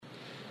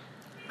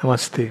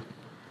Namaste.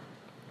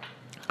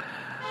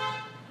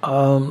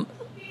 Um,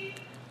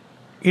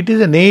 it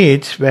is an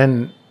age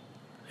when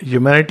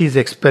humanity is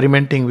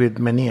experimenting with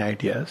many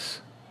ideas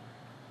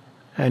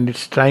and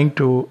it's trying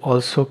to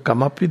also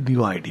come up with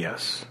new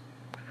ideas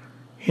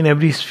in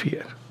every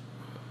sphere.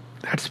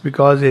 That's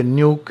because a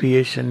new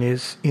creation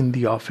is in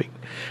the offing.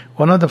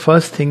 One of the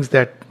first things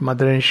that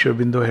Mother and Sri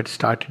Aurobindo had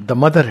started, the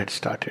mother had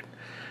started,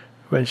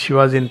 when she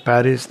was in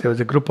Paris, there was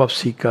a group of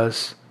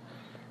seekers.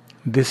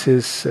 This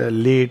is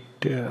late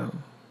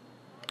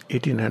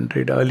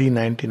 1800, early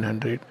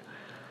 1900.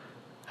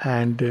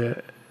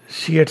 And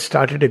she had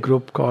started a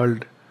group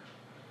called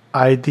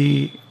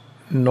Aidi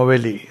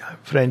Novelli,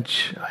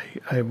 French.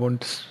 I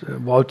won't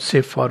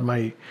vouchsafe for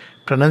my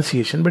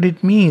pronunciation, but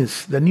it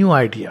means the new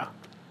idea.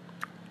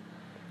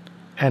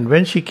 And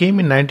when she came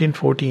in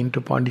 1914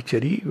 to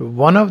Pondicherry,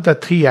 one of the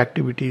three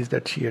activities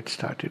that she had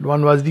started,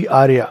 one was the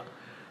Arya,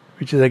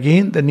 which is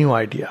again the new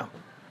idea,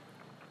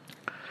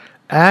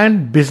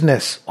 and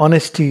business,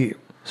 honesty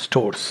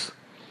stores.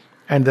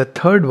 And the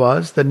third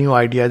was the new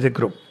idea as a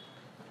group,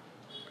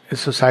 a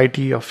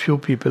society of few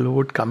people who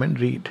would come and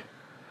read.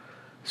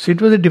 So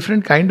it was a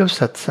different kind of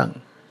satsang.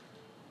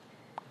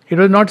 It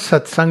was not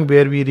satsang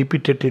where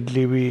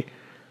we we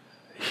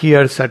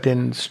hear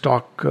certain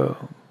stock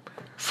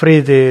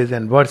phrases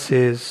and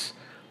verses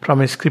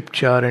from a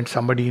scripture and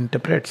somebody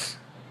interprets.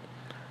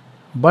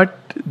 But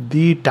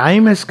the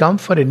time has come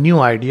for a new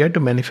idea to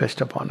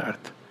manifest upon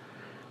earth.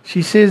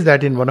 She says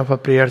that in one of her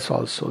prayers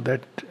also,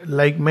 that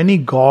like many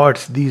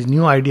gods, these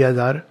new ideas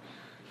are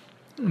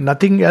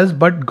nothing else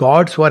but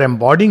gods who are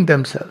embodying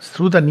themselves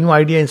through the new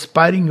idea,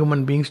 inspiring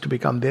human beings to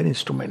become their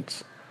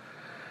instruments.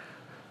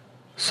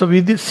 So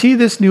we see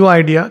this new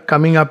idea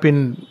coming up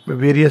in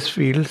various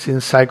fields,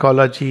 in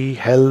psychology,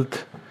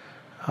 health,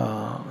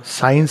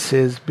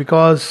 sciences,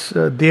 because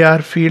they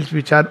are fields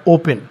which are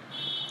open.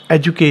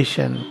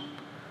 Education,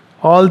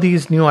 all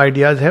these new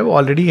ideas have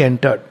already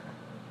entered.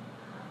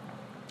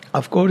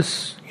 Of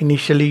course,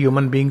 initially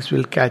human beings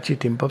will catch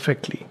it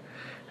imperfectly,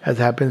 as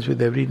happens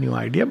with every new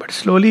idea, but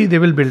slowly they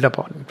will build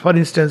upon it. For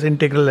instance,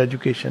 integral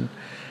education.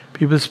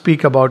 People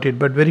speak about it,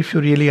 but very few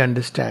really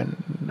understand.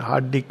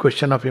 Hardly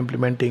question of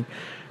implementing.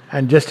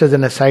 And just as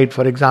an aside,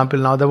 for example,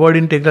 now the word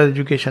integral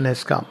education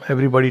has come.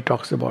 Everybody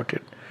talks about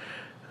it.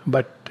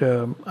 But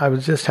I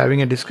was just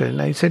having a discussion.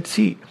 I said,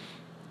 see,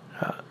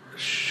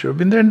 Sri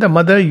Aurobindo and the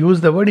mother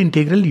used the word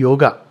integral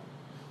yoga.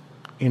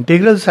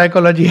 Integral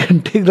psychology,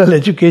 integral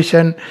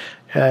education,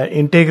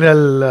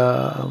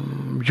 integral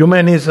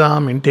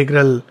humanism,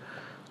 integral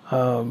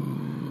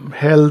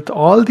health,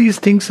 all these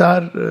things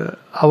are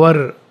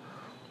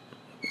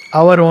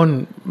our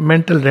own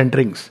mental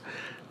renderings.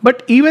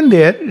 But even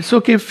there, it's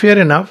okay, fair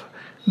enough.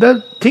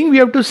 The thing we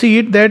have to see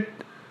it that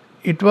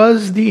it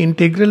is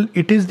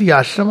the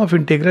ashram of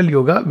integral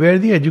yoga where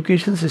the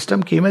education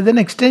system came as an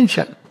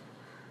extension.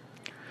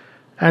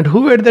 And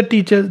who were the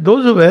teachers?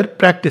 Those who were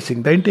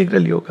practicing the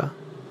integral yoga.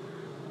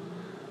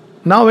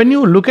 Now when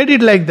you look at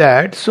it like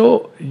that,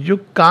 so you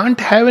can't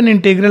have an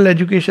integral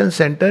education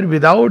center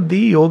without the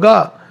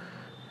yoga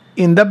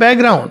in the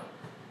background.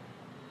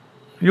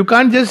 You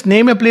can't just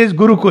name a place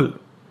Gurukul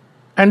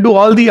and do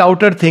all the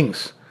outer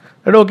things.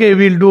 That okay,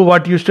 we'll do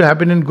what used to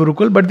happen in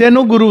Gurukul, but there are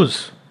no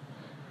gurus.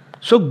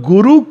 So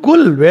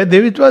Gurukul, where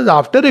it was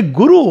after a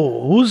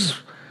guru,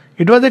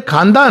 it was a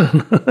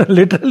khandan,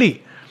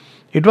 literally.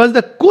 It was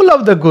the kul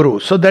of the guru.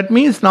 So that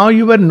means now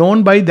you were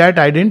known by that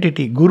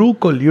identity. Guru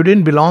kul. You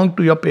didn't belong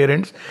to your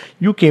parents.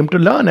 You came to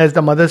learn. As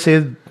the mother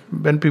says,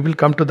 when people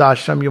come to the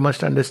ashram, you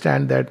must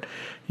understand that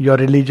your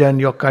religion,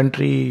 your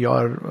country,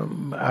 your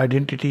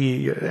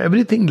identity,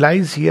 everything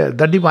lies here,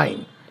 the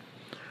divine.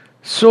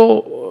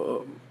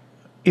 So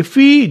if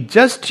we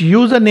just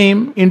use a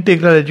name,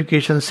 Integral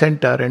Education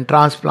Center, and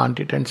transplant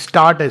it and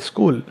start a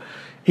school,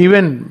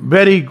 even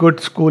very good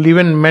school,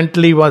 even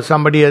mentally was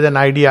somebody has an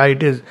idea,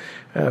 it is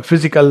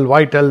physical,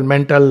 vital,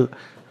 mental,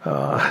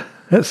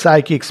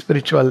 psychic,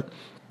 spiritual.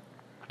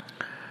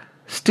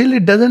 Still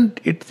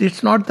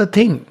it's not the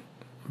thing.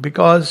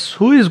 Because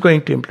who is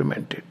going to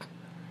implement it?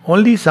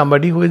 Only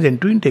somebody who is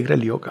into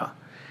integral yoga.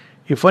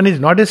 If one is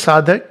not a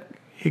sadhak,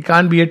 he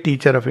can't be a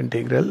teacher of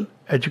integral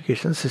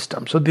education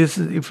system. So this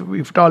is,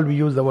 if at all we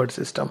use the word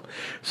system.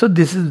 So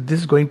this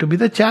is going to be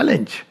the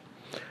challenge.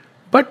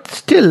 But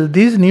still,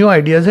 these new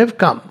ideas have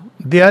come.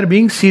 They are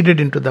being seeded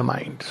into the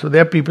mind. So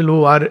there are people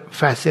who are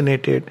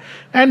fascinated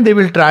and they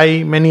will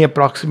try many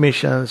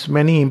approximations,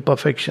 many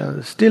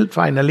imperfections. Still,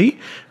 finally,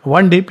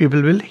 one day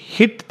people will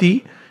hit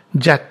the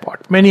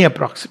jackpot. Many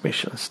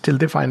approximations till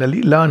they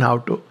finally learn how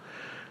to.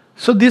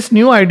 So this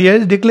new idea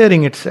is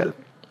declaring itself.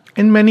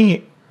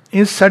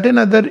 In certain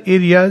other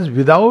areas,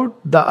 without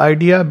the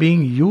idea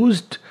being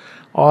used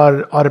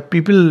or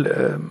people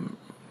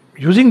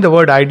using the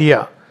word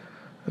idea,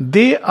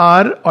 they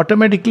are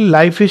automatically,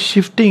 life is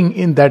shifting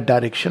in that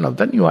direction of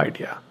the new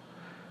idea.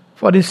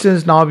 For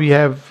instance, now we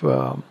have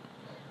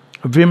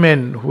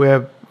women who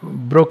have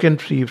broken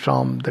free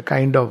from the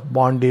kind of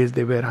bondage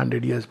they were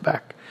 100 years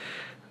back.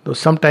 Though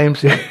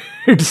sometimes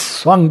it's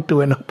swung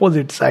to an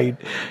opposite side,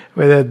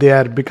 whether they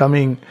are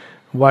becoming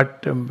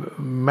what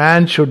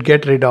man should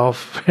get rid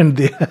of and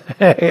they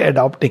are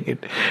adopting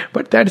it.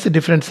 But that's a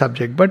different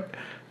subject. But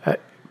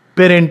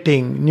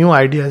parenting, new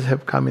ideas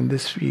have come in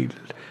this field.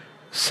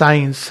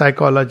 Science,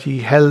 psychology,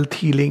 health,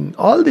 healing,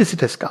 all this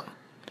it has come.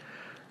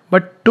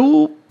 But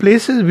two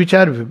places which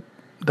are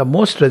the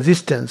most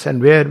resistance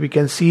and where we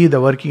can see the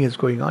working is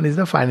going on is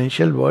the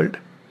financial world,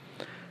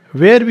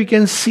 where we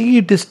can see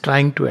it is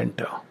trying to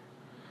enter.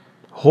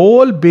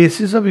 Whole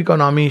basis of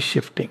economy is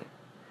shifting.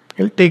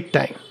 It will take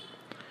time.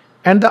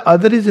 And the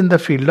other is in the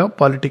field of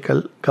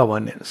political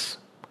governance.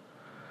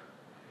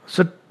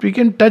 So we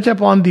can touch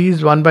upon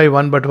these one by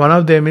one, but one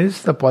of them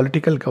is the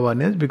political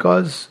governance,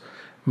 because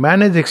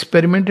man has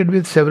experimented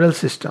with several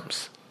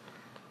systems.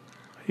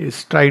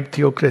 He's tried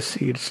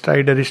theocracy, he's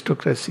tried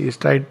aristocracy, he's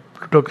tried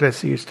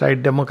plutocracy, he's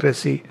tried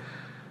democracy,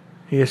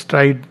 he has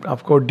tried,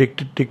 of course,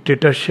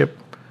 dictatorship.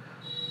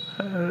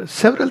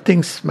 Several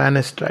things man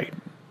has tried.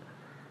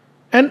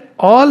 And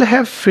all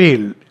have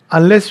failed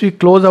unless we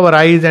close our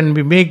eyes and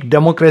we make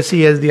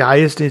democracy as the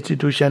highest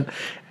institution.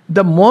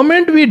 The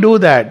moment we do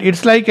that,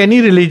 it's like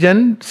any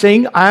religion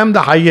saying, I am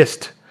the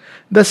highest.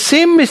 The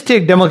same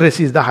mistake,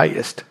 democracy is the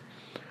highest.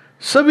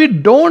 So we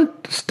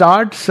don't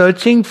start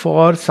searching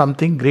for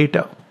something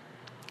greater.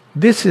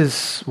 This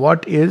is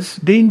what is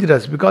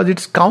dangerous, because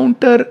it's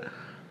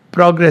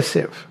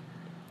counter-progressive.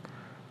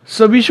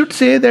 So we should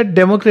say that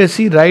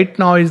democracy right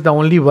now is the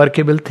only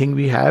workable thing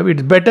we have.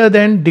 It's better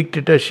than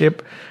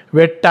dictatorship,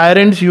 where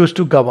tyrants used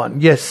to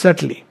govern. Yes,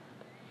 certainly.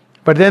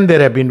 But then there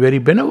have been very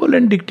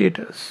benevolent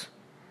dictators.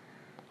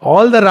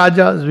 All the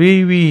Rajas,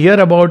 we hear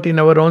about in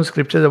our own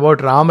scriptures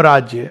about Ram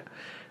Rajya,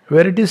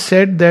 where it is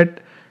said that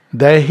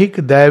Daihik,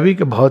 Daivik,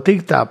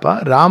 Bhautik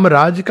Tapa, Ram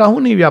Raj Kahu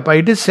Nahi Vyapa.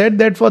 It is said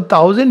that for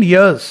 1,000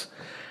 years,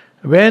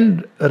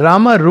 when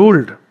Rama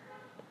ruled,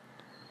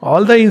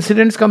 all the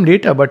incidents come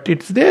later, but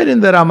it's there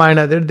in the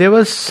Ramayana that there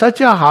was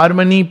such a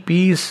harmony,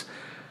 peace,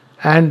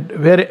 and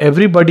where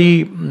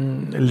everybody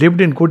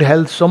lived in good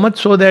health, so much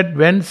so that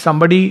when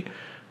somebody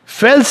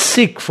fell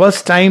sick,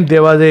 first time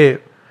there was a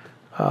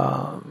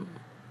Akal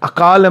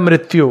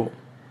Mrityu,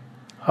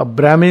 a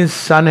Brahmin's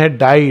son had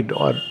died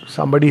or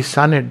somebody's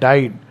son had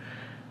died.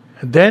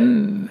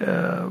 Then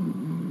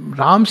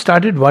Ram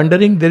started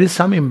wondering there is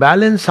some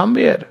imbalance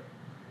somewhere,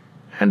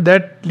 and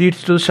that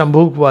leads to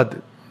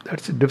Shambhukvad.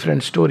 That's a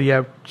different story,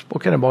 I've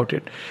spoken about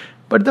it.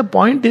 But the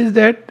point is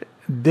that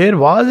there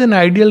was an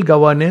ideal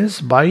governance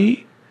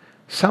by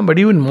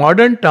somebody. In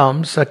modern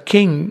terms, a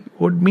king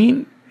would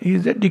mean he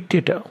is a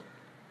dictator.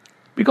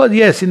 Because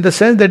yes, in the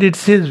sense that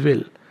it's his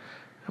will.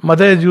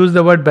 Mother has used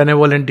the word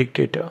benevolent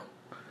dictator.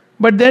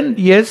 But then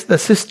yes, the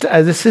system,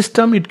 as a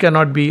system, it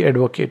cannot be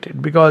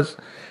advocated. Because,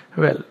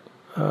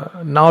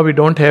 now we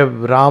don't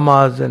have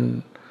Ramas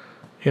and,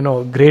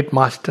 great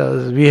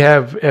masters. We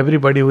have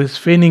everybody who is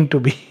feigning to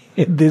be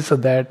this or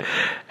that.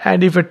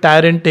 And if a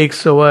tyrant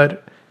takes over,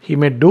 he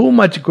may do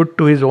much good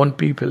to his own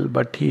people,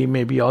 but he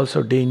may be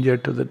also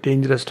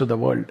dangerous to the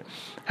world,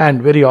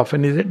 and very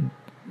often is a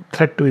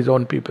threat to his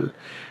own people.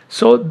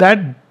 So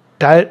that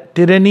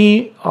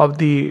tyranny of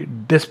the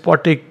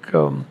despotic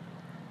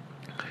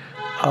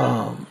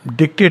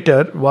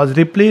dictator was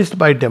replaced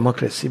by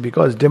democracy,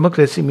 because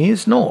democracy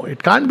means no,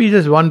 it can't be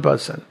just one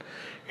person.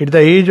 It's the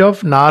age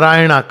of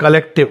Narayana,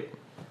 collective.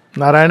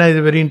 Narayana is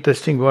a very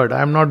interesting word.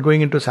 I am not going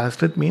into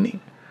Sanskrit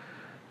meaning.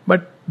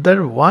 But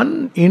the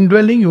one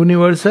indwelling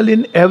universal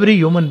in every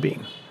human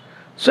being.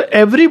 So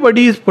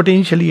everybody is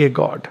potentially a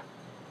god.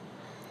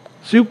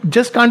 So you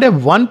just can't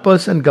have one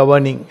person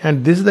governing.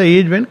 And this is the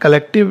age when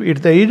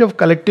it's the age of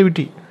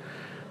collectivity.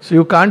 So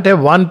you can't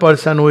have one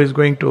person who is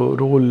going to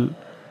rule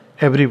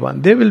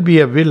everyone. There will be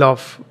a will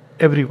of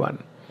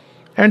everyone.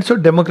 And so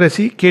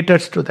democracy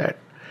caters to that.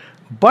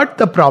 But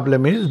the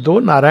problem is, though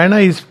Narayana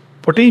is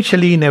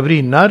potentially in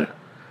every nar,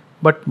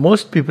 but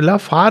most people are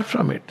far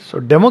from it. So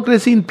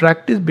democracy in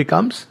practice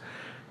becomes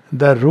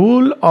the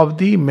rule of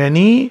the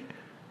many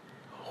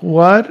who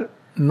are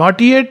not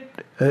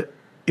yet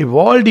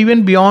evolved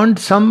even beyond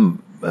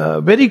some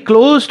very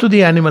close to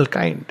the animal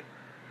kind.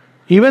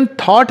 Even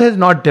thought has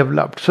not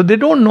developed, so they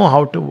don't know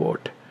how to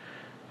vote.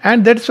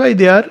 And that's why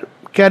they are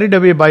carried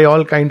away by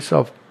all kinds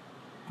of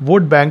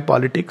vote bank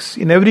politics.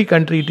 In every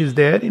country it is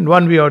there in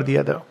one way or the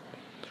other.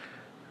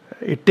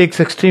 It takes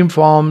extreme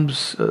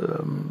forms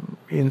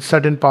in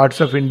certain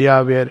parts of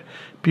India where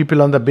people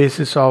on the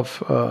basis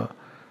of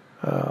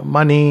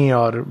money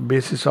or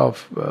basis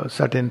of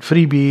certain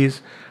freebies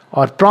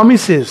or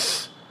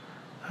promises,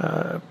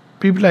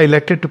 people are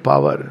elected to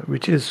power,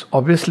 which is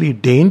obviously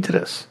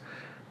dangerous.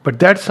 But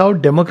that's how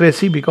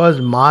democracy, because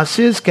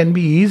masses can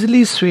be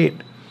easily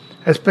swayed,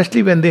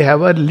 especially when they have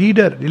a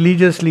leader,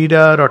 religious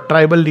leader or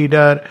tribal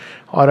leader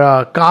or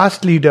a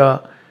caste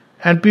leader,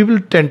 and people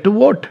tend to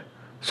vote.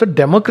 So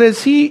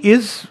democracy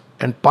is,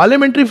 and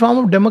parliamentary form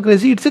of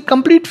democracy, it's a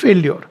complete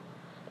failure.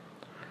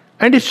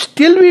 And if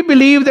still we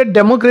believe that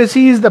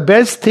democracy is the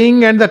best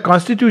thing and the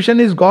constitution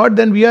is God,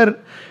 then we are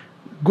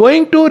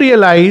going to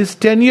realize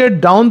 10 years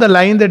down the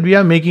line that we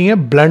are making a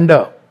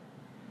blunder.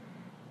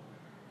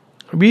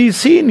 We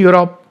see in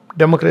Europe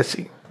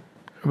democracy.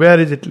 Where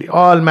is it?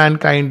 All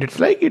mankind. It's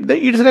like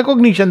it's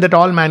recognition that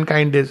all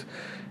mankind is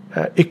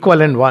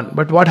equal and one.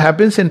 But what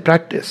happens in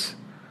practice?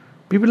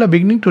 People are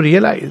beginning to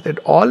realize that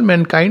all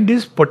mankind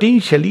is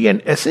potentially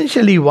and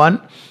essentially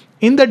one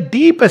in the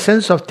deep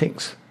essence of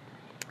things.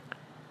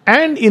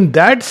 And in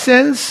that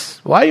sense,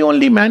 why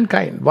only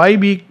mankind? Why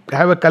we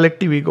have a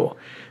collective ego?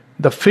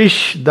 The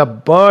fish, the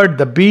bird,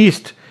 the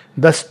beast,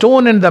 the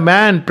stone and the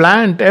man,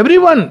 plant,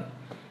 everyone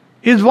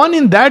is one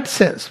in that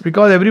sense,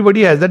 because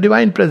everybody has the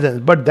divine presence.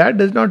 But that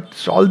does not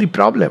solve the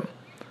problem.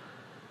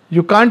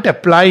 You can't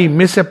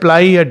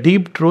misapply a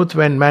deep truth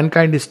when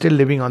mankind is still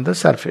living on the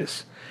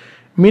surface.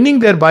 Meaning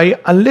thereby,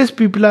 unless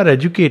people are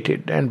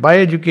educated, and by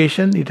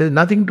education it has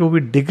nothing to do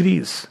with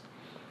degrees.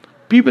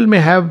 People may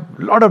have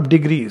a lot of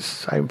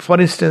degrees.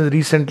 For instance,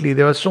 recently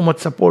there was so much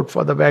support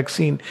for the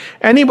vaccine.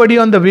 Anybody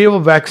on the wave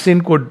of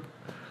vaccine could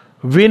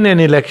win an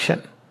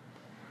election.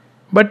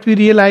 But we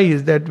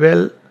realize that,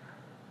 well,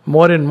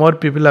 more and more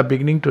people are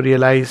beginning to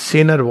realize,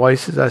 saner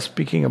voices are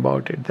speaking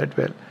about it, that,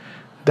 well,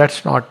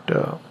 that's not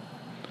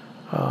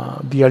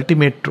the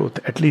ultimate truth,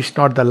 at least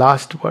not the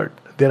last word.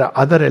 There are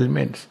other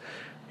elements.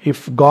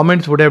 If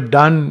governments would have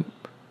done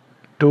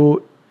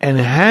to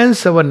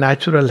enhance our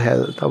natural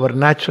health, our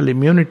natural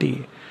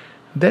immunity,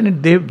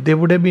 then they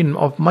would have been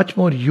of much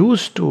more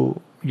use to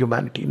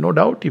humanity. No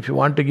doubt, if you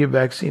want to give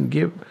vaccine,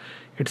 give.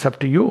 It's up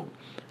to you.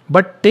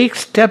 But take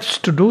steps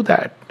to do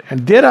that.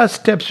 And there are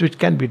steps which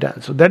can be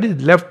done. So that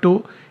is left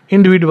to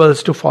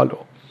individuals to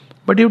follow.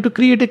 But you have to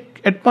create an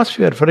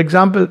atmosphere. For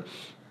example,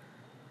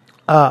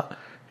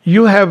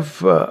 you have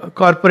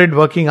corporate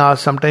working hours,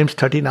 sometimes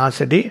 13 hours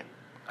a day.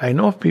 I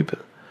know of people.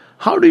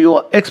 How do you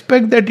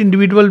expect that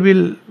individual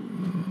will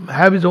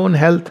have his own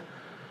health?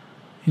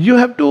 You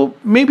have to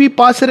maybe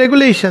pass a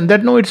regulation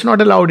that no, it's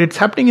not allowed. It's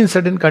happening in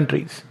certain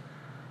countries.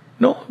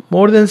 No,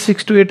 more than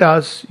 6 to 8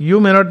 hours, you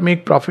may not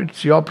make profit.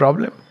 It's your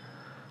problem.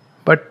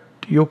 But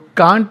you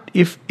can't,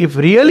 if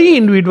really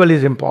individual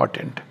is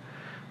important,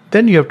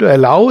 then you have to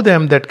allow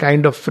them that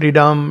kind of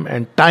freedom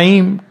and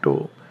time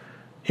to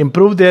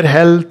improve their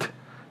health,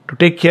 to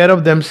take care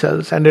of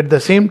themselves, and at the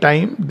same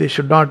time, they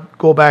should not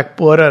go back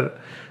poorer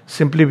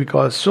simply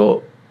because.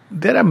 So,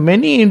 there are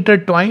many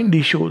intertwined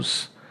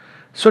issues.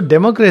 So,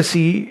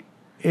 democracy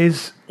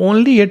is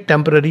only a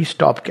temporary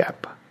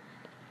stopgap.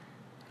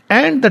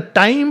 And the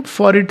time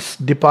for its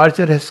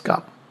departure has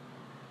come.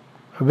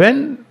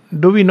 When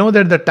do we know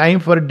that the time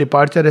for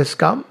departure has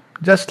come?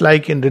 Just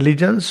like in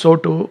religion, so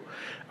too,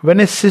 when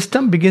a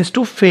system begins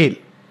to fail,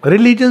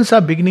 religions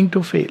are beginning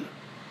to fail.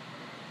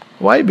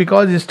 Why?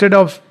 Because instead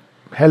of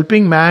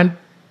helping man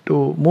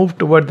to move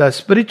toward the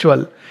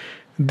spiritual,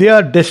 they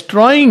are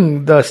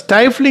stifling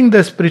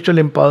the spiritual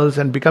impulse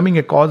and becoming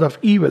a cause of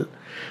evil.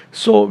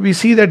 So we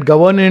see that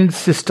governance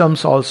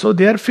systems also,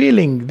 they are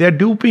failing. They are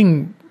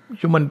duping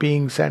human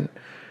beings and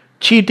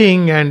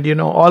cheating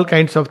and all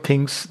kinds of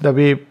things. The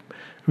way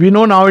we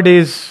know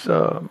nowadays,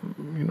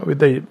 with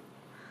the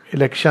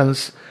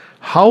elections,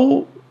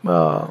 how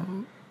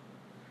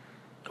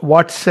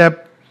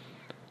WhatsApp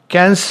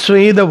can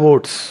sway the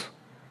votes.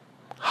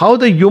 How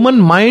the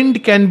human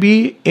mind can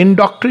be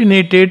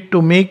indoctrinated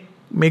to make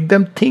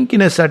them think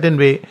in a certain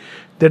way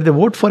that they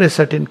vote for a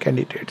certain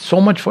candidate.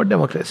 So much for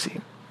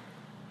democracy.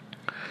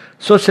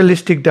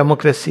 Socialistic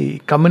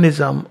democracy,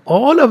 communism,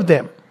 all of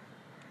them.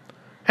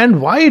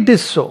 And why it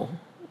is so?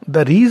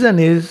 The reason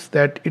is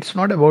that it's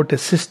not about a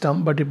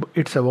system, but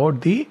it's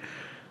about the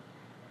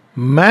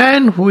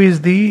man who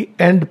is the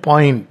end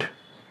point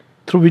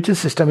through which a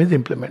system is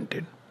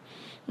implemented.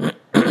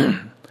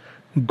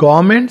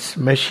 Governments,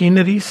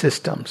 machinery,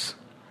 systems,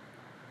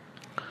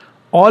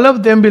 all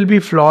of them will be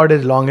flawed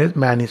as long as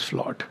man is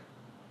flawed.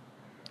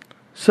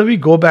 So we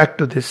go back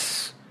to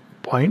this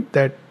point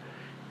that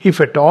if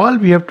at all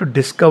we have to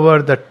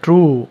discover the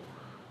true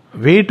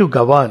way to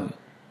govern,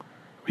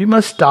 we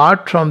must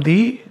start from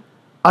the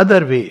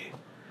other way,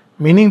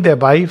 meaning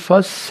thereby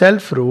first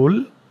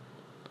self-rule,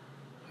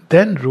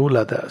 then rule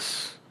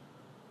others.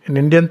 In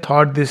Indian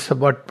thought, this is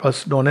what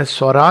was known as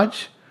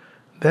Swaraj,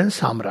 then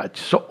Samraj.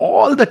 So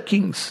all the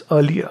kings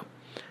earlier,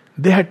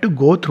 they had to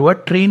go through a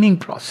training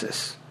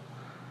process.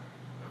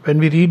 When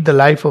we read the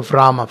life of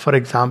Rama, for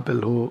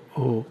example,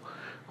 who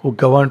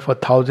governed for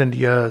 1,000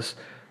 years,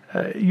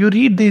 you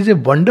read there is a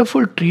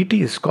wonderful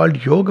treatise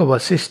called Yoga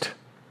Vasishtha.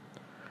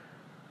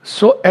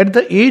 So at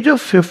the age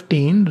of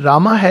 15,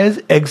 Rama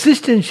has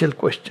existential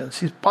questions.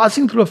 He's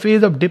passing through a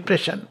phase of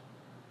depression.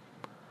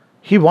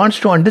 He wants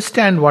to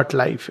understand what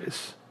life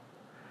is.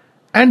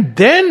 And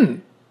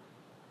then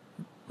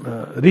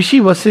Rishi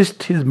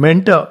Vasishtha, his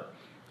mentor,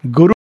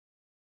 Guru,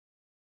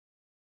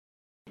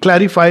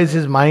 clarifies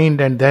his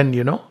mind, and then,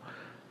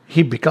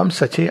 he becomes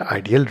such an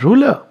ideal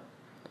ruler.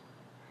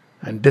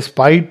 And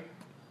despite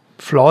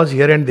flaws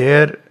here and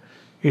there,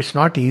 it's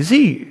not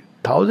easy.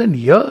 1,000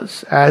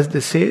 years, as they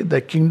say,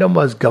 the kingdom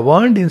was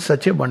governed in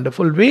such a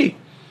wonderful way.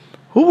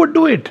 Who would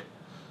do it?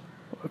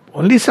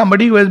 Only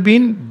somebody who has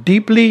been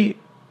deeply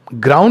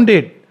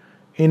grounded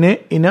in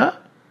a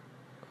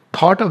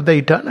thought of the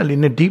eternal,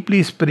 in a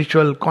deeply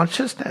spiritual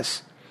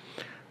consciousness.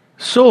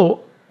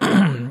 So,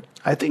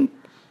 I think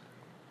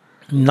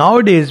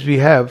nowadays we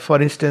have,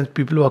 for instance,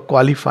 people who are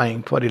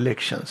qualifying for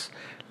elections.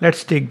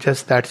 Let's take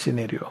just that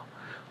scenario.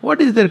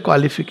 What is their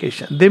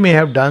qualification? They may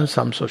have done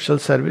some social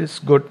service,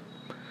 good.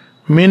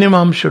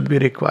 Minimum should be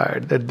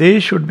required, that they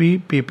should be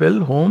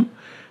people whom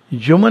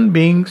human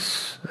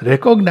beings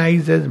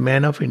recognize as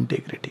men of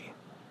integrity.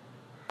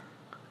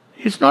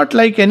 It's not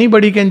like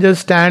anybody can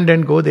just stand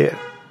and go there.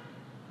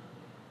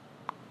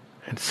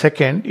 And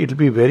second, it will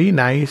be very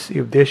nice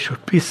if there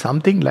should be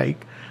something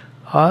like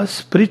a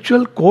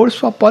spiritual course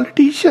for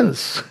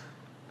politicians.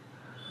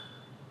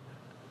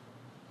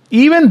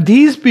 Even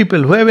these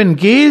people who have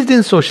engaged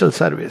in social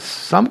service,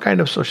 some kind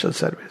of social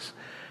service,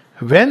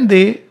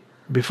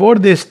 before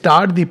they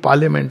start the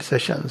parliament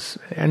sessions,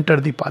 enter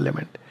the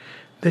parliament,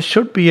 there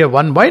should be a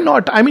one. Why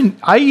not? I mean,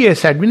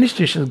 IAS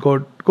administrations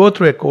go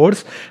through a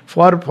course.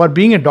 For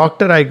being a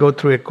doctor, I go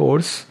through a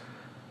course.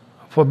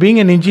 For being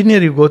an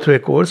engineer, you go through a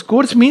course.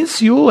 Course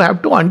means you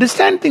have to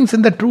understand things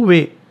in the true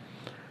way.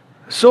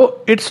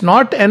 So it's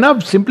not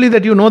enough simply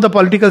that you know the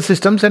political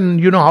systems and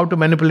you know how to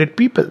manipulate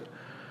people.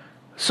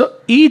 So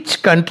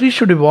each country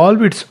should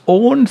evolve its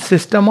own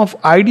system of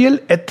ideal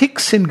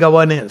ethics in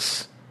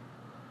governance.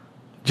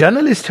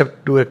 Journalists have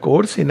to do a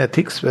course in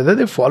ethics. Whether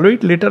they follow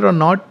it later or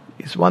not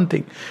is one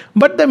thing.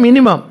 But the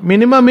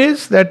minimum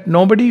is that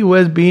nobody who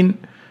has been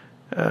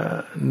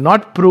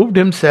not proved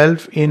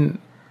himself in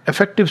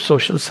effective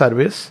social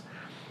service,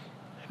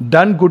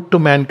 done good to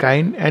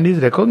mankind, and is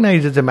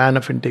recognized as a man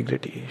of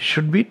integrity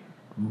should be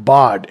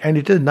barred. And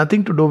it has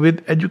nothing to do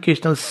with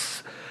educational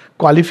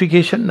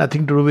qualification,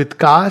 nothing to do with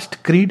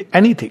caste, creed,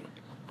 anything.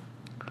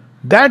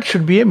 That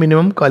should be a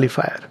minimum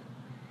qualifier.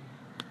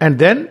 And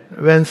then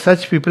when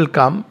such people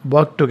come,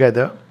 work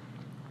together,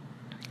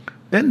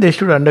 then they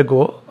should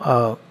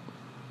undergo,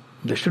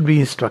 there should be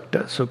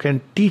instructors who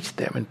can teach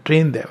them and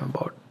train them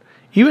about.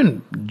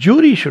 Even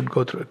jury should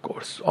go through a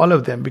course, all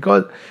of them.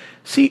 Because,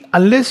 see,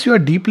 unless you are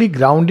deeply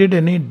grounded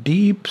in a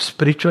deep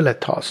spiritual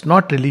ethos,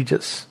 not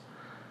religious,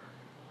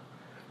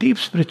 deep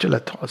spiritual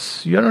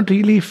ethos, you are not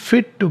really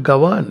fit to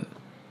govern.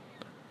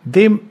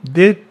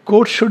 Their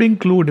course should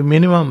include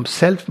minimum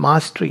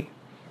self-mastery,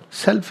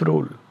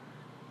 self-rule.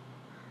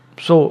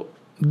 So,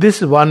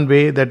 this is one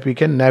way that we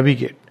can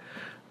navigate.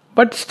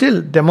 But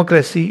still,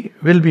 democracy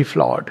will be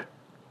flawed.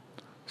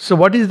 So,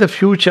 what is the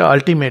future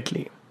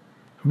ultimately?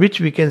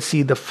 Which we can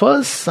see the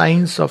first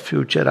signs of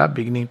future are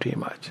beginning to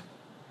emerge.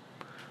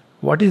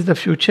 What is the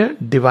future?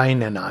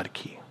 Divine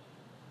anarchy.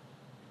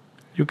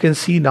 You can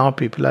see now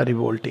people are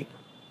revolting.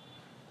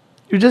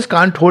 You just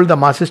can't hold the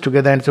masses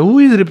together and say, who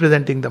is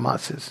representing the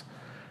masses?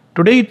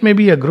 Today it may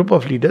be a group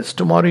of leaders,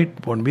 tomorrow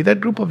it won't be that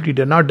group of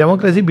leaders. Now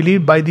democracy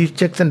believes by these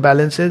checks and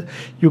balances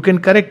you can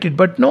correct it,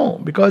 but no,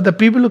 because the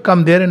people who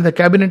come there and the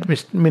cabinet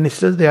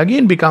ministers, they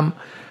again become...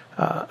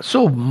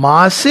 so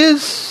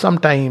masses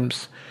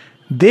sometimes,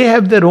 they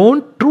have their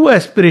own true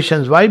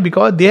aspirations. Why?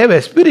 Because they have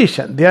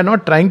aspiration. They are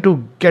not trying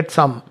to get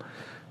some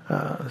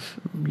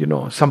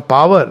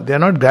power. They are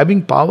not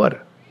grabbing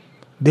power.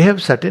 They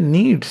have certain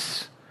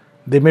needs.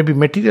 They may be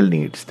material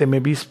needs. They may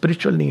be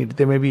spiritual needs.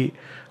 They may be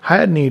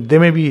higher need. They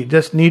may be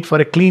just need for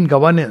a clean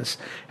governance.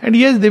 And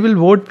yes, they will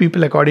vote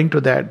people according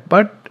to that.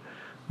 But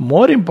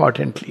more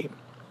importantly,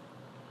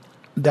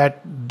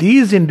 that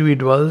these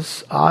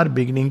individuals are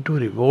beginning to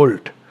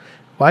revolt.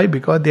 Why?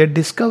 Because they are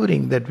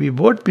discovering that we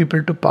vote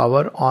people to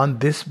power on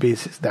this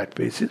basis, that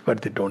basis,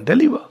 but they don't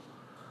deliver.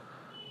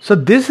 So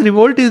this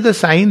revolt is the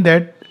sign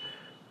that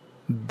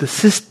the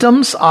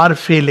systems are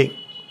failing.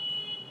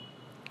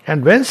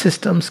 And when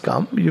systems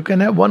come, you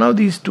can have one of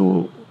these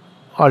two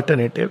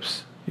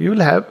alternatives. You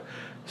will have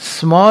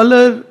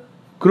smaller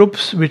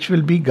groups which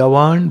will be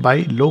governed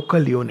by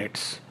local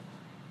units.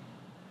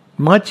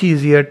 Much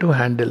easier to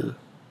handle.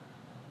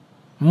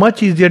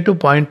 Much easier to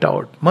point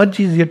out, much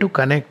easier to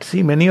connect.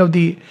 See, many of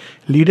the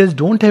leaders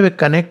don't have a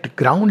connect,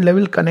 ground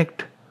level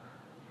connect.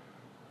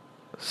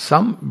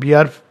 We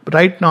are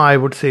right now, I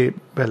would say,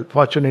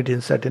 fortunate in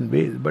certain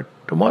ways, but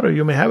tomorrow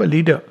you may have a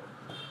leader.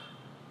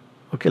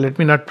 Okay, let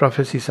me not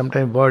prophesy,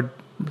 sometimes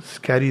words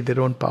carry their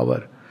own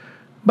power.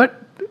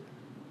 But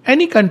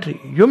any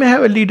country, you may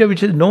have a leader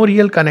which has no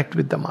real connect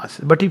with the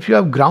masses. But if you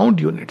have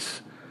ground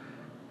units,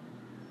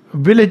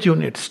 village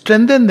units,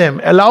 strengthen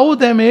them, allow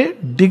them a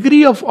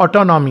degree of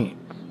autonomy,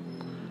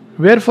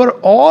 where for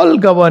all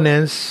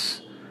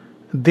governance,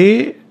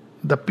 the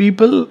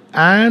people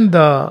and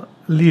the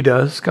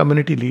leaders,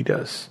 community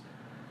leaders,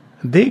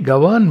 they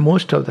govern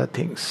most of the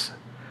things.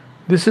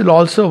 This will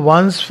also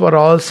once for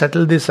all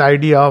settle this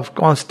idea of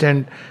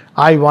constant,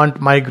 I want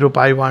my group,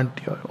 I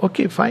want your...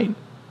 Okay, fine.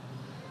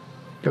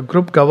 Your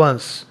group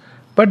governs,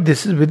 but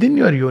this is within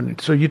your unit,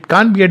 so it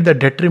can't be at the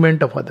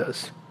detriment of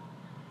others.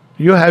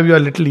 You have your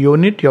little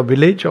unit, your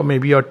village, or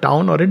maybe your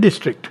town or a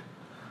district.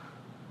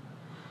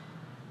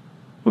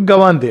 You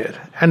govern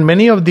there. And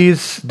many of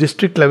these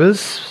district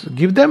levels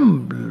give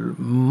them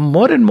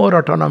more and more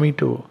autonomy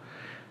to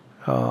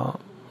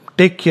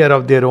take care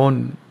of their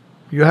own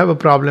You have a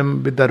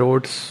problem with the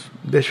roads,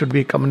 there should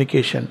be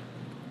communication.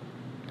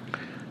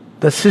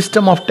 The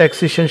system of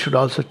taxation should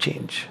also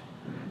change.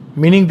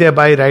 Meaning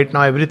thereby right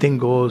now everything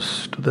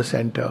goes to the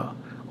center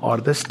or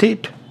the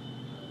state.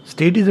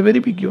 State is a very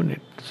big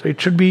unit. So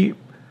it should be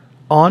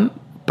on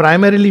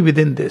primarily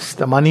within this.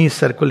 The money is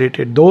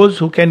circulated. Those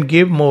who can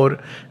give more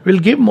will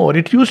give more.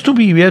 It used to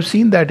be, we have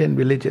seen that in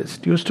villages.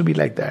 It used to be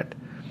like that.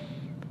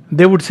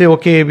 They would say,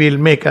 okay, we'll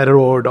make a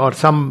road, or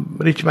some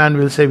rich man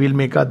will say, we'll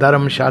make a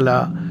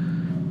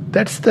dharamshala.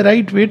 That's the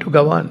right way to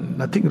govern.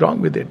 Nothing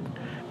wrong with it.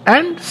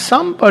 And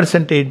some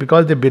percentage,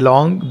 because they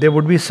belong, there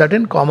would be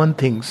certain common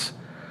things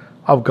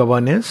of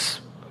governance.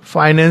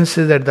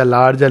 Finances at the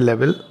larger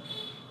level,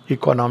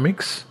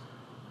 economics,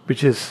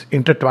 which is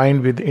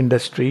intertwined with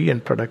industry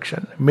and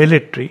production,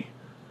 military,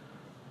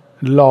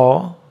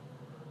 law,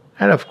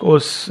 and of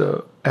course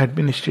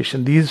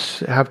administration.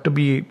 These have to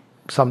be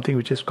something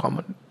which is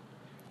common.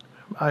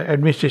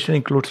 Administration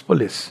includes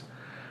police.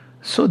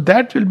 So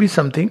that will be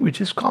something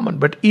which is common.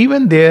 But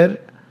even there,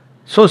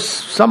 so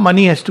some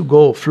money has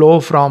to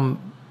flow from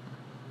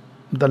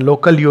the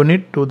local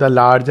unit to the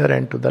larger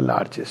and to the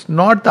largest,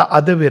 not the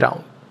other way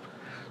around.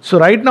 So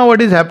right now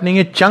what is happening,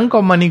 a chunk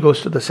of money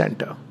goes to the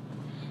center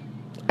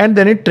and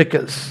then it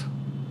trickles,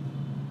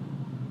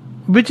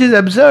 which is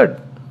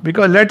absurd.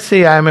 Because let's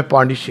say I am a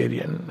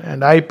Pondicherrian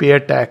and I pay a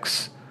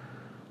tax,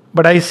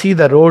 but I see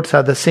the roads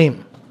are the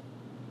same.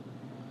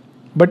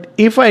 But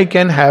if I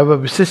can have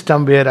a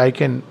system where I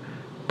can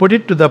put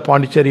it to the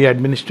Pondicherry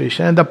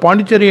administration, and the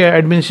Pondicherry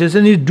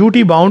administration is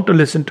duty bound to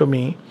listen to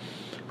me,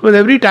 because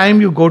every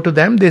time you go to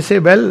them, they say,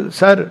 well,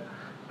 sir,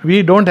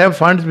 we don't have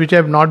funds which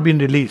have not been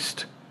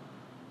released.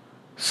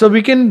 So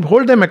we can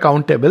hold them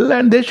accountable,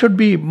 and there should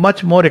be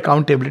much more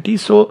accountability.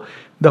 So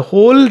the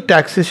whole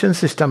taxation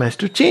system has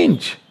to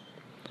change.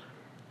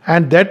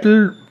 And that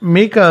will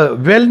make a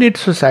well-knit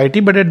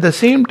society, but at the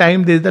same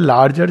time, there is the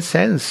larger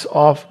sense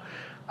of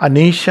a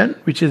nation,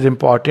 which is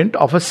important,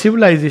 of a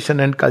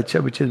civilization and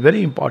culture, which is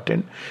very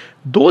important.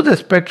 Those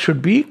aspects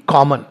should be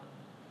common.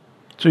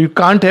 So you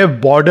can't have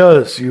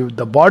borders.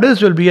 The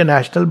borders will be a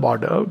national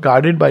border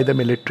guarded by the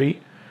military.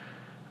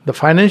 The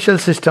financial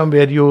system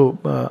where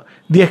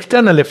the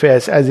external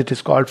affairs, as it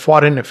is called,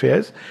 foreign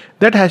affairs,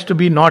 that has to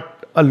be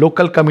not a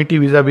local committee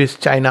vis-a-vis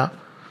China,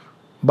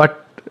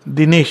 but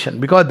the nation,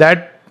 because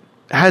that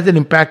has an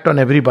impact on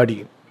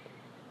everybody.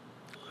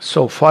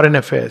 So foreign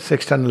affairs,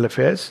 external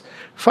affairs,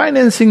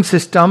 financing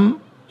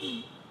system,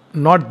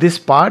 not this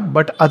part,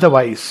 but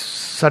otherwise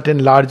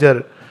certain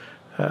larger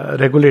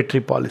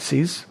regulatory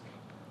policies,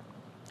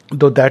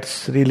 though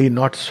that's really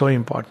not so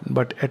important,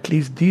 but at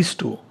least these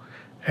two,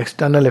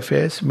 external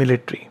affairs,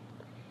 military,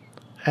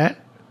 and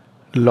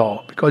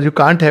law, because you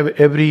can't have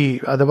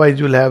otherwise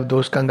you'll have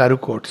those kangaroo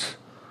courts.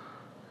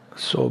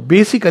 So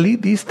basically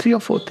these 3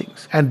 or 4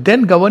 things, and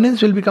then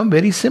governance will become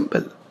very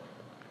simple.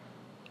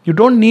 You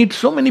don't need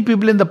so many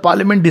people in the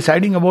parliament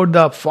deciding about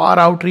the far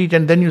outreach,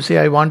 and then you say,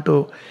 I want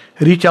to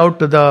reach out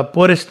to the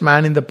poorest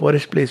man in the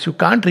poorest place. You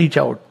can't reach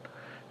out.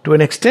 To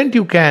an extent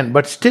you can,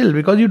 but still,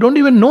 because you don't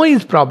even know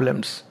his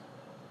problems.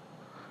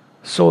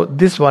 So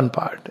this one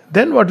part.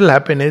 Then what will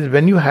happen is,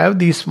 when you have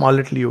these small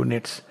little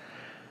units,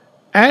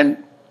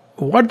 and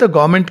what the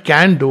government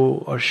can do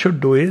or should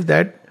do is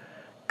that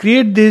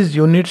create these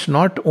units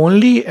not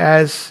only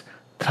as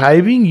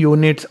thriving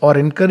units, or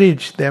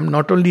encourage them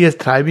not only as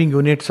thriving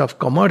units of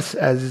commerce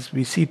as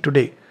we see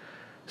today,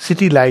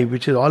 city life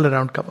which is all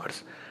around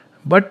commerce,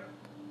 but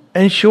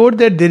ensure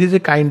that there is a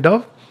kind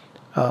of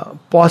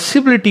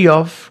possibility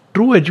of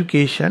true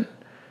education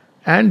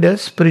and a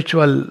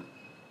spiritual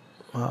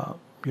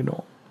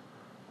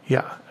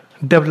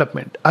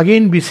development.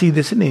 Again we see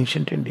this in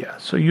ancient India.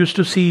 So you used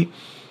to see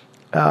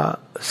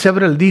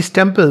these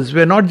temples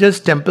were not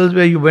just temples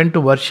where you went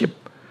to worship.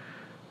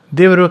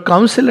 There were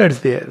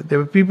counselors there. There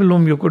were people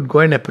whom you could go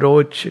and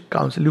approach,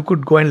 counsel. You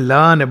could go and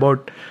learn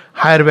about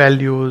higher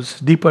values,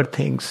 deeper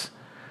things.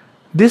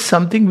 This is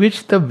something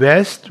which the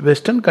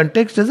Western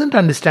context doesn't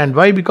understand.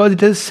 Why? Because it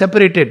has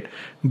separated.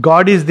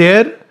 God is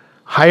there,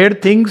 higher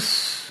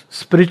things,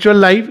 spiritual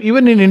life.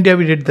 Even in India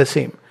we did the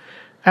same.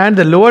 And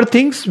the lower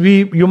things,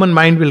 human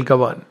mind will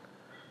govern.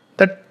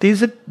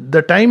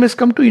 The time has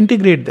come to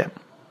integrate them.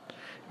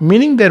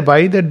 Meaning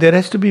thereby that there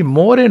has to be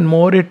more and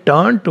more a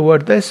turn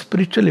toward the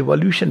spiritual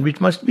evolution,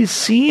 which must be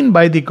seen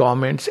by the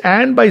governments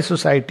and by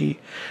society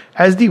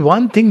as the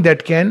one thing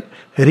that can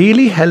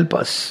really help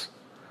us.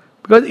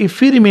 Because if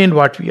we remain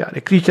what we are,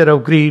 a creature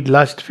of greed,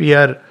 lust,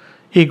 fear,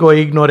 ego,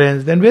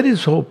 ignorance, then where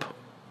is hope?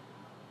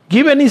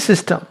 Give any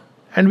system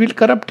and we'll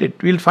corrupt it.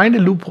 We'll find a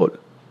loophole.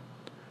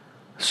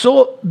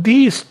 So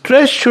the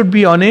stress should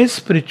be on a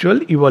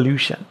spiritual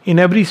evolution in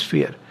every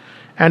sphere.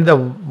 And the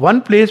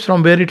one place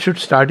from where it should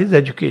start is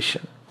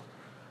education.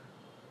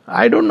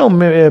 I don't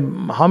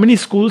know how many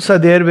schools are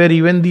there where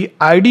even the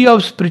idea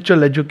of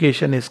spiritual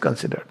education is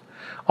considered.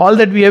 All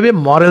that we have a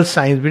moral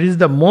science, which is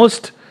the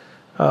most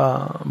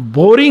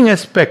boring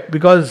aspect,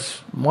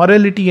 because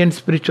morality and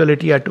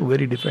spirituality are two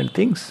very different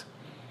things.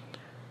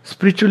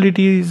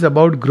 Spirituality is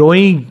about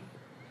growing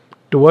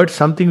towards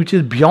something which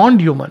is beyond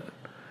human.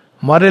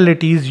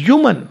 Morality is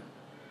human.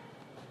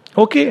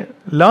 Okay,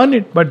 learn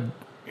it, but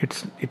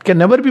it can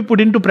never be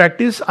put into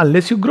practice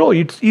unless you grow.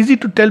 It's easy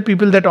to tell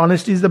people that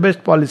honesty is the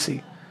best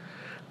policy.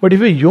 But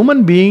if a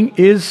human being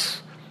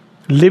is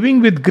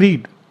living with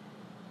greed,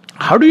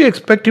 how do you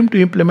expect him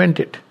to implement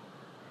it?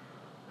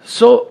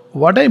 So,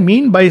 what I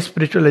mean by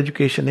spiritual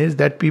education is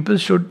that people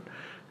should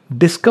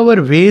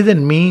discover ways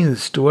and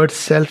means towards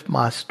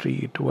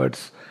self-mastery,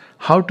 towards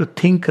how to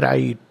think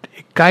right,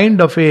 a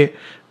kind of a,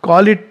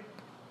 call it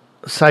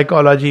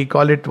psychology,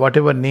 call it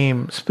whatever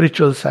name,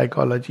 spiritual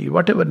psychology,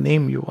 whatever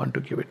name you want to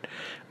give it.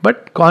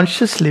 But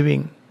conscious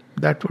living,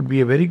 that would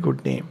be a very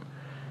good name.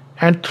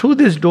 And through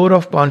this door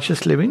of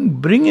conscious living,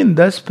 bring in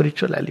the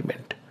spiritual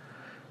element.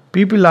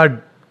 People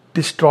are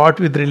distraught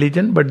with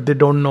religion, but they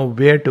don't know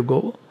where to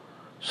go.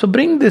 So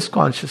bring this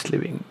conscious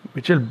living,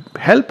 which will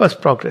help us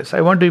progress.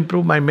 I want to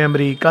improve my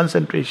memory,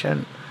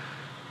 concentration,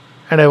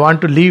 and I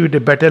want to live a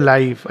better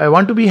life. I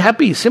want to be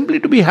happy, simply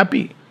to be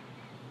happy.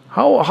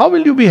 How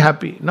will you be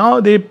happy?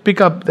 Now they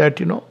pick up that,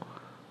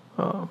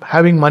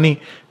 having money.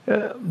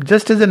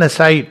 Just as an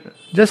aside,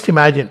 just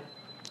imagine,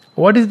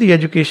 what is the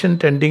education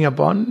tending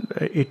upon?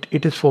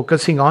 It is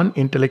focusing on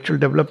intellectual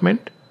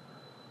development,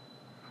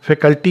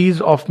 faculties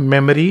of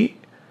memory,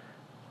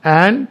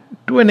 and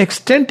to an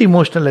extent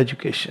emotional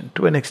education,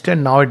 to an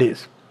extent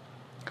nowadays.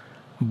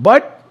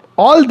 But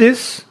all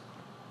this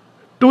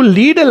to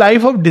lead a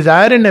life of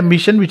desire and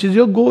ambition, which is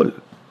your goal.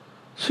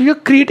 So you're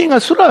creating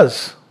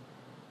asuras.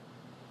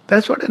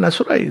 That's what an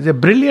asura is, a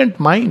brilliant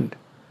mind,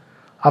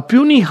 a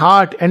puny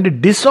heart, and a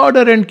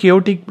disorder and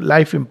chaotic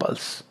life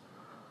impulse,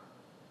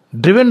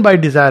 driven by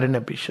desire and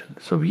ambition.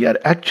 So we are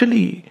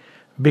actually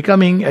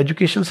becoming,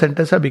 educational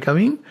centers are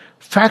becoming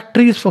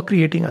factories for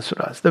creating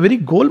asuras. The very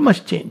goal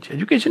must change.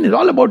 Education is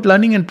all about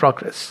learning and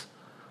progress.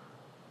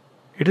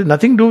 It has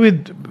nothing to do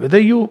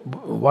with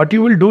what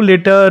you will do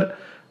later,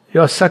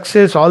 your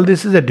success, all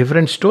this is a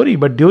different story.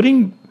 But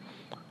during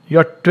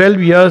your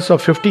 12 years or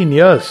 15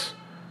 years,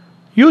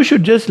 you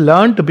should just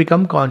learn to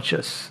become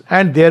conscious,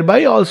 and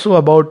thereby also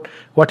about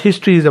what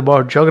history is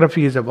about,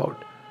 geography is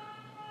about.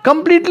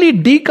 Completely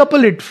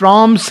decouple it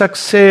from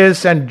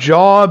success and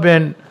job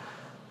and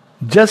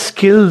just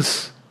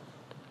skills.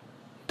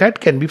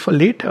 That can be for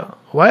later.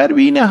 Why are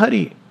we in a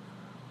hurry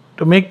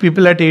to make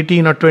people at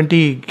 18 or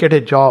 20 get a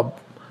job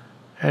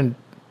and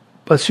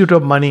pursuit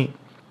of money?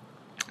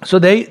 So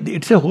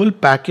it's a whole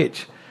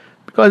package.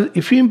 Because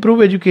if you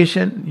improve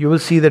education, you will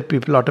see that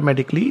people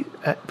automatically,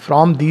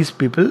 from these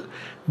people,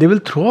 they will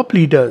throw up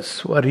leaders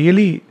who are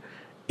really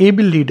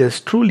able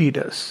leaders, true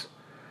leaders.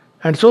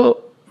 And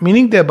so,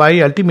 meaning thereby,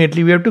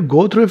 ultimately, we have to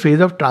go through a phase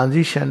of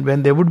transition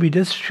when there would be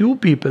just few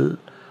people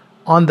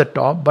on the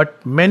top,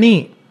 but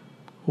many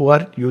who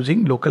are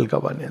using local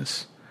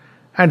governance.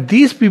 And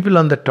these people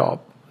on the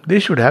top, they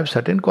should have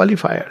certain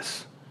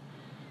qualifiers.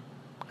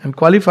 And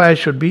qualifiers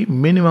should be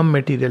minimum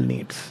material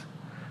needs.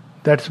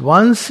 That's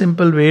one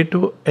simple way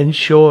to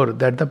ensure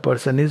that the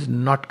person is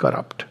not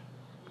corrupt.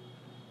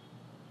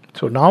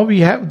 So now we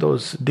have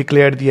those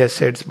declared the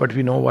assets, but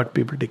we know what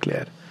people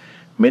declare.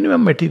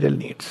 Minimum material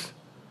needs.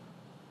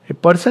 A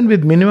person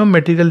with minimum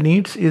material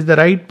needs is the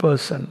right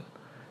person.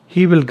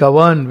 He will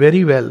govern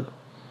very well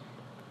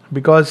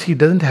because he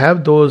doesn't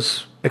have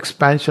those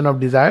expansion of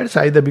desires,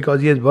 either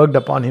because he has worked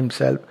upon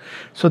himself.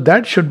 So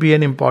that should be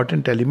an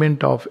important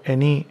element of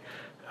any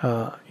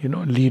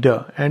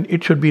leader, and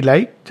it should be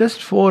like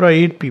just 4 or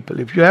 8 people.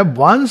 If you have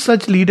one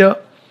such leader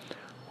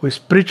who is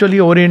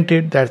spiritually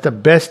oriented, that's the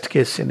best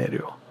case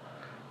scenario.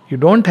 You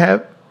don't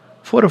have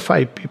 4 or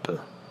 5 people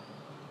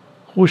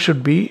who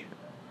should be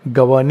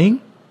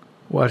governing,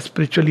 who are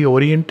spiritually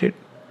oriented.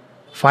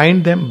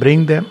 Find them,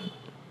 bring them,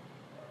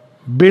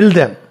 build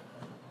them.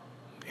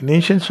 In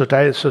ancient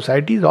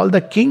societies, all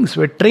the kings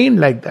were trained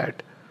like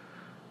that.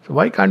 So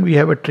why can't we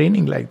have a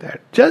training like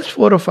that? Just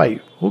 4 or 5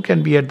 who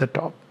can be at the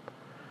top.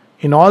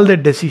 In all their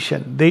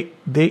decision,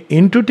 they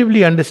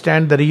intuitively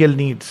understand the real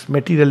needs,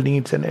 material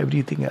needs and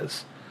everything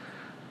else.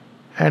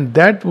 And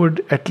that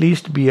would at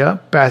least be a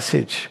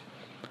passage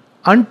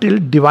until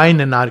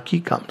divine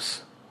anarchy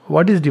comes.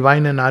 What is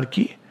divine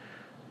anarchy?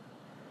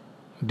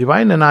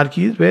 Divine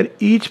anarchy is where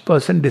each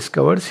person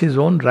discovers his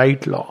own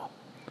right law.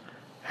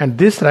 And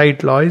this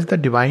right law is the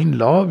divine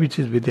law which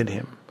is within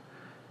him.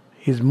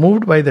 He is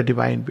moved by the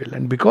divine will.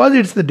 And because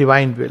it's the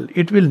divine will,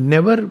 it will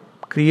never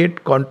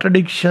create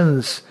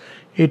contradictions.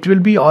 It will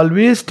be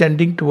always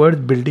tending towards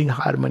building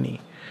harmony.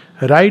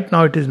 Right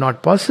now it is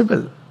not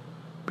possible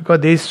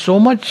because there is so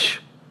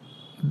much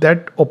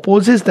that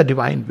opposes the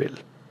divine will.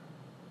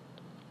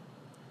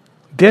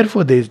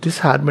 Therefore there is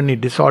disharmony,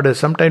 disorder.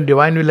 Sometimes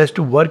divine will has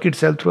to work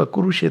itself through a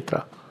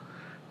Kurukshetra.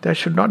 That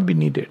should not be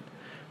needed.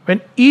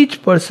 When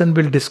each person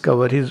will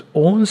discover his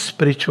own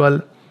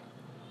spiritual,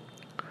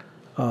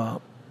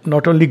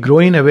 not only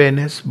growing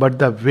awareness, but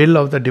the will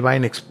of the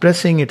divine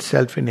expressing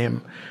itself in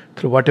him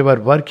through whatever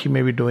work he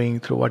may be doing,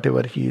 through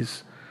whatever he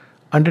is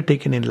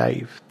undertaken in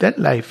life, then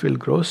life will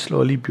grow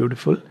slowly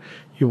beautiful.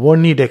 You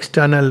won't need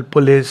external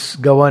police,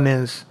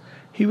 governance.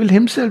 He will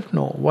himself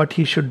know what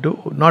he should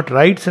do. Not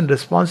rights and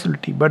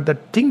responsibility, but the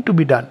thing to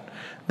be done.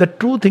 the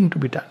true thing to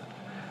be done.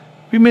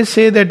 We may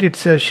say that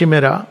it's a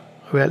chimera.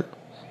 Well,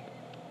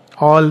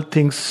 all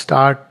things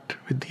start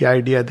with the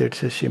idea that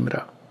it's a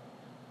chimera.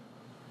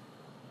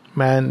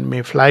 Man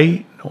may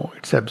fly. No,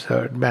 it's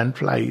absurd. Man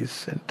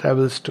flies and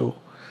travels to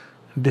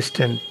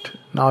distant,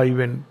 now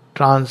even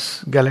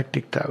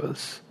trans-galactic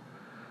travels.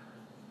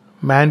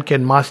 Man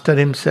can master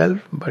himself,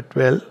 but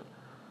well,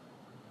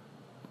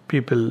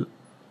 people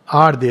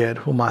are there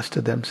who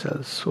master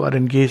themselves, who are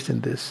engaged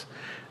in this.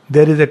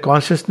 There is a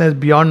consciousness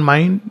beyond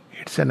mind.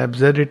 It's an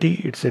absurdity.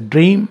 It's a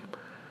dream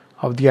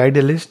of the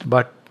idealist,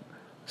 but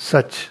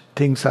such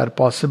things are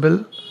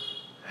possible,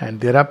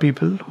 and there are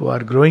people who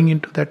are growing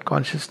into that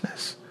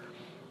consciousness.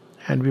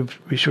 And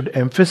we should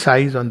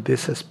emphasize on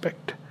this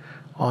aspect,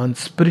 on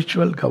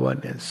spiritual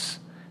governance,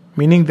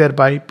 meaning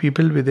thereby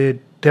people with a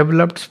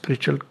developed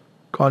spiritual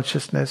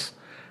consciousness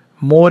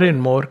more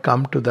and more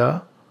come to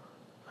the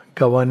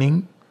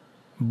governing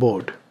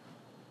board.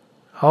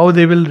 How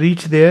they will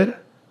reach there,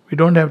 we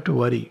don't have to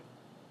worry.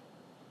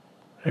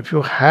 If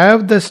you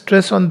have the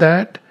stress on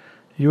that,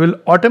 you will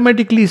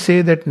automatically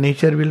say that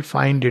nature will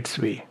find its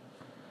way.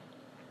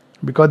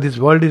 Because this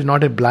world is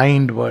not a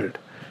blind world.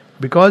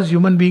 Because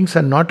human beings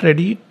are not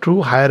ready,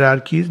 true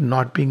hierarchy is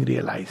not being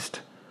realized.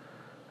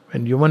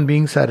 When human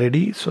beings are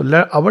ready, so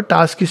our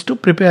task is to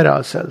prepare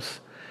ourselves.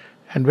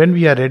 And when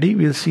we are ready,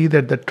 we'll see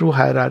that the true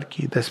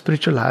hierarchy, the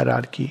spiritual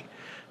hierarchy,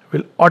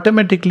 will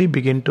automatically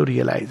begin to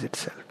realize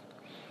itself.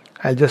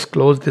 I'll just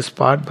close this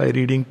part by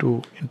reading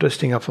two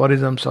interesting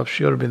aphorisms of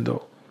Sri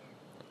Aurobindo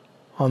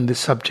on this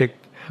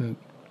subject. And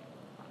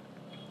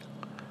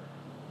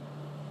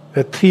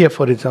the three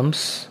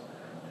aphorisms.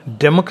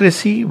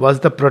 Democracy was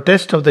the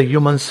protest of the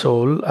human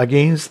soul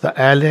against the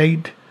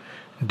allied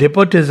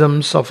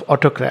despotisms of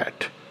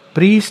autocrat,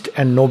 priest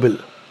and noble.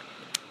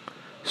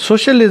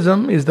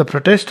 Socialism is the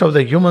protest of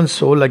the human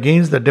soul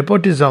against the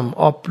despotism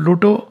of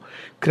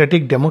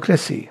plutocratic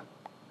democracy.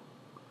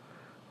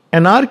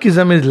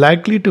 Anarchism is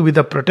likely to be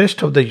the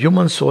protest of the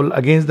human soul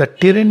against the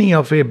tyranny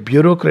of a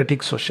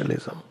bureaucratic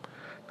socialism.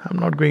 I'm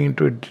not going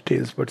into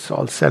details, but it's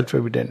all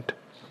self-evident.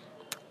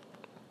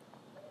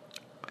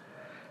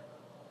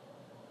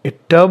 A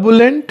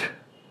turbulent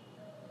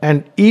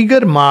and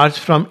eager march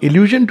from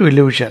illusion to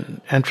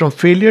illusion and from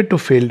failure to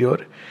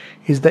failure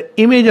is the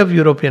image of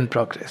European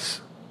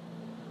progress.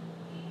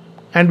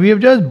 And we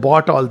have just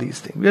bought all these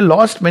things. We have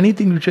lost many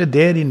things which were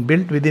there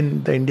built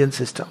within the Indian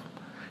system.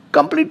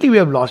 Completely we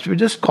have lost. We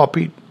just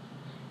copied.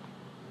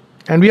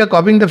 And we are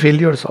copying the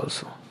failures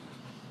also.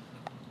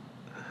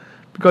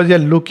 Because you are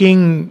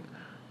looking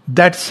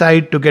that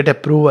side to get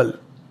approval.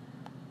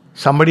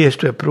 Somebody has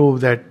to approve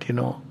that,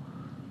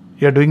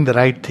 you are doing the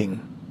right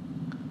thing.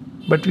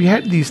 But we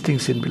had these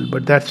things inbuilt,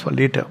 but that's for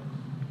later.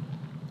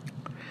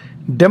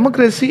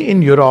 Democracy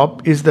in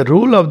Europe is the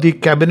rule of the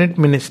cabinet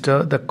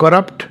minister, the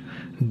corrupt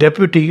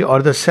deputy,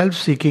 or the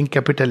self-seeking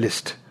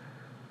capitalist,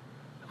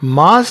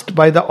 masked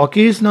by the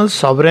occasional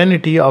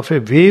sovereignty of a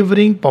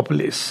wavering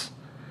populace.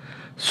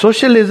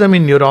 Socialism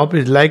in Europe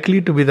is likely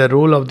to be the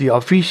rule of the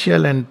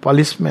official and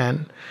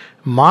policeman,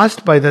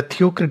 masked by the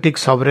theocratic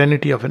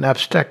sovereignty of an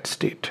abstract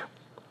state.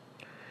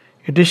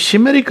 It is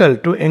chimerical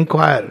to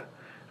inquire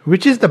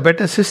which is the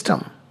better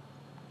system.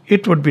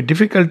 It would be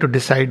difficult to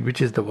decide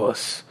which is the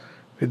worse,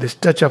 with this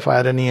touch of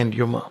irony and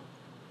humor.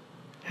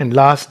 And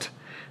last,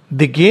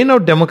 the gain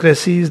of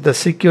democracy is the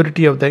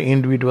security of the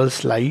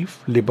individual's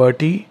life,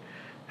 liberty,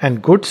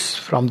 and goods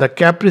from the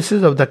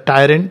caprices of the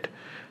tyrant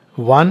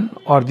one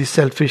or the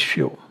selfish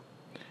few.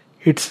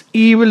 Its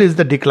evil is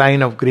the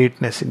decline of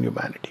greatness in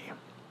humanity.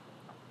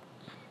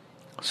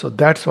 So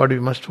that's what we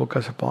must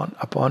focus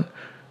upon.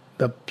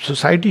 The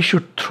society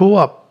should throw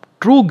up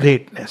true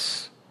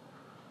greatness.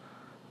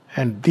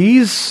 And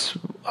these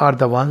are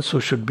the ones who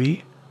should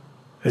be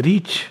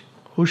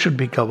who should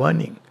be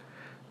governing.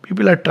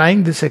 People are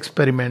trying this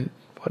experiment,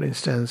 for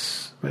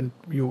instance, when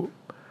you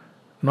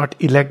not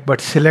elect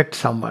but select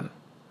someone.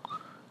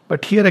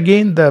 But here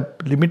again the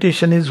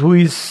limitation is who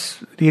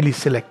is really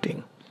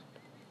selecting.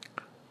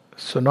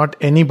 So not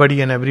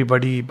anybody and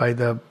everybody by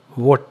the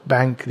vote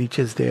bank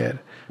reaches their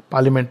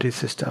parliamentary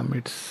system.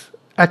 It's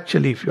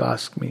actually, if you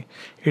ask me,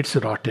 it's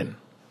rotten.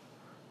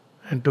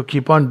 And to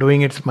keep on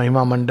doing its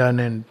Mahima Mandan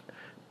and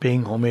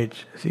paying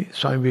homage. See,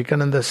 Swami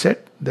Vivekananda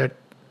said that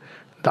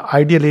the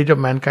ideal age of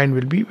mankind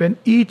will be when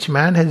each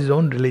man has his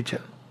own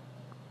religion.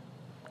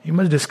 He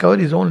must discover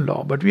his own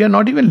law. But we are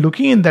not even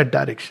looking in that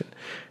direction.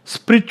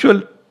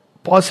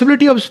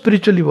 Possibility of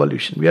spiritual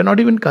evolution, we are not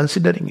even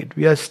considering it.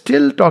 We are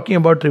still talking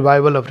about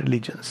revival of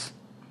religions.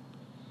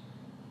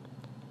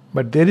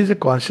 But there is a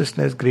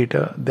consciousness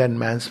greater than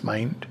man's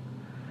mind.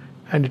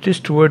 And it is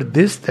toward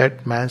this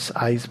that man's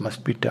eyes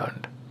must be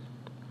turned.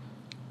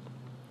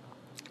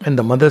 And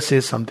the mother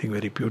says something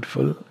very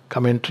beautiful,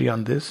 commentary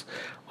on this.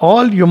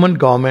 All human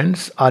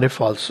governments are a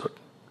falsehood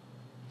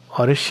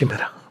or a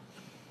chimera.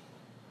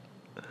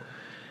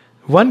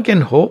 One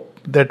can hope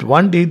that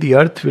one day the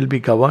earth will be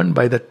governed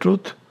by the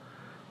truth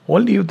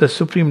only if the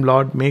Supreme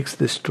Lord makes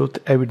this truth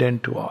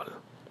evident to all.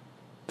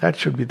 That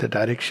should be the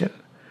direction.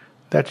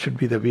 That should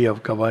be the way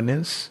of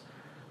governance.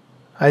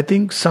 I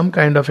think some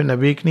kind of an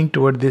awakening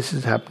toward this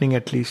is happening,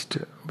 at least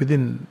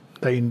within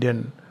the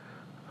Indian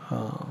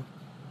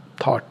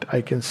thought. I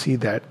can see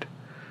that,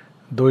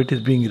 though it is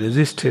being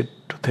resisted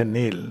to the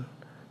nail,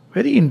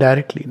 very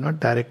indirectly, not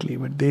directly,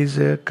 but there is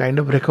a kind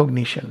of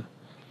recognition,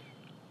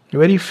 a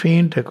very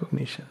faint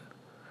recognition,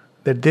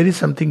 that there is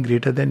something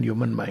greater than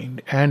human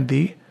mind, and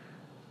the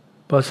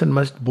person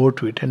must bow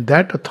to it. And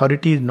that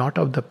authority is not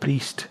of the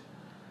priest,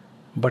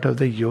 but of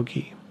the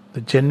yogi,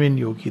 the genuine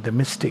yogi, the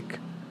mystic.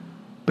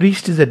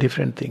 Priest is a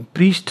different thing.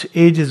 Priest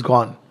age is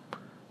gone.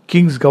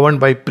 Kings governed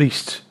by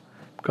priests,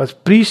 because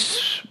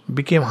priests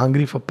became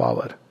hungry for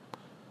power,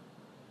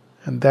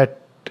 and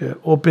that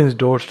opens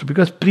doors to,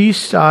 because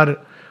priests are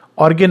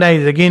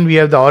organized. Again, we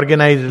have the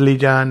organized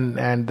religion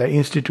and the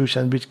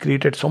institutions which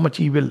created so much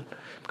evil,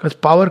 because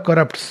power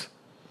corrupts.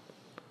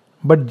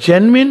 But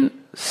genuine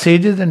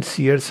sages and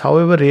seers,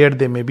 however rare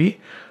they may be,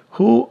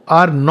 who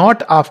are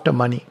not after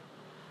money,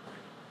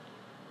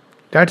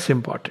 that's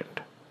important.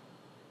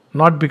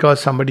 Not because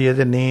somebody has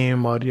a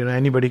name, or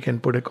anybody can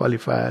put a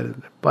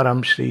qualifier,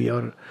 Param Shri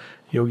or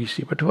Yogi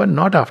Shri, but who are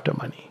not after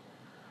money.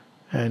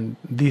 And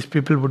these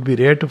people would be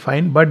rare to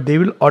find, but they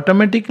will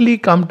automatically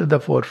come to the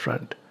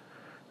forefront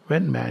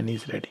when man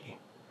is ready.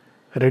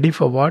 Ready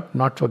for what?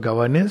 Not for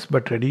governance,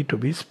 but ready to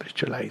be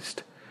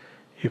spiritualized.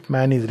 If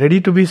man is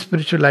ready to be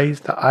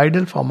spiritualized, the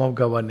ideal form of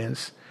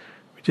governance,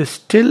 which is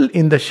still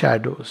in the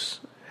shadows,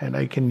 and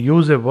I can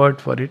use a word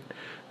for it,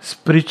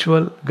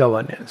 spiritual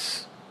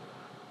governance.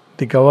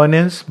 The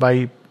governance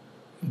by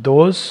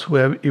those who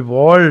have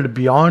evolved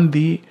beyond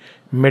the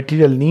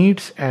material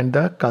needs and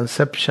the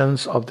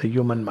conceptions of the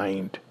human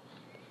mind.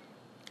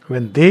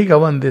 When they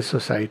govern this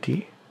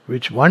society,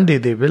 which one day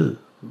they will,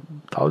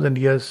 1,000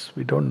 years,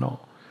 we don't know.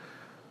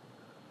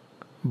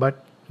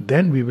 But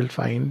then we will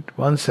find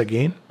once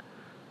again,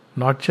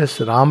 not just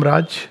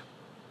Ramraj,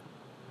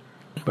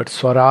 but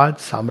Swaraj,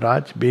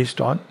 Samraj,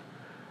 based on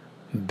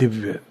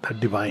Divya, the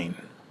divine.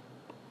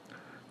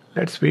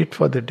 Let's wait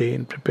for the day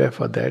and prepare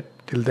for that.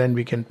 Till then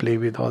we can play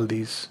with all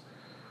these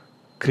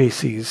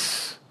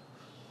crazies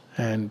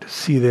and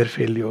see their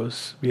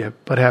failures. We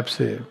have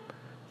perhaps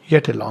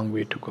yet a long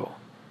way to go.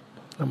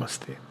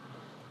 Namaste.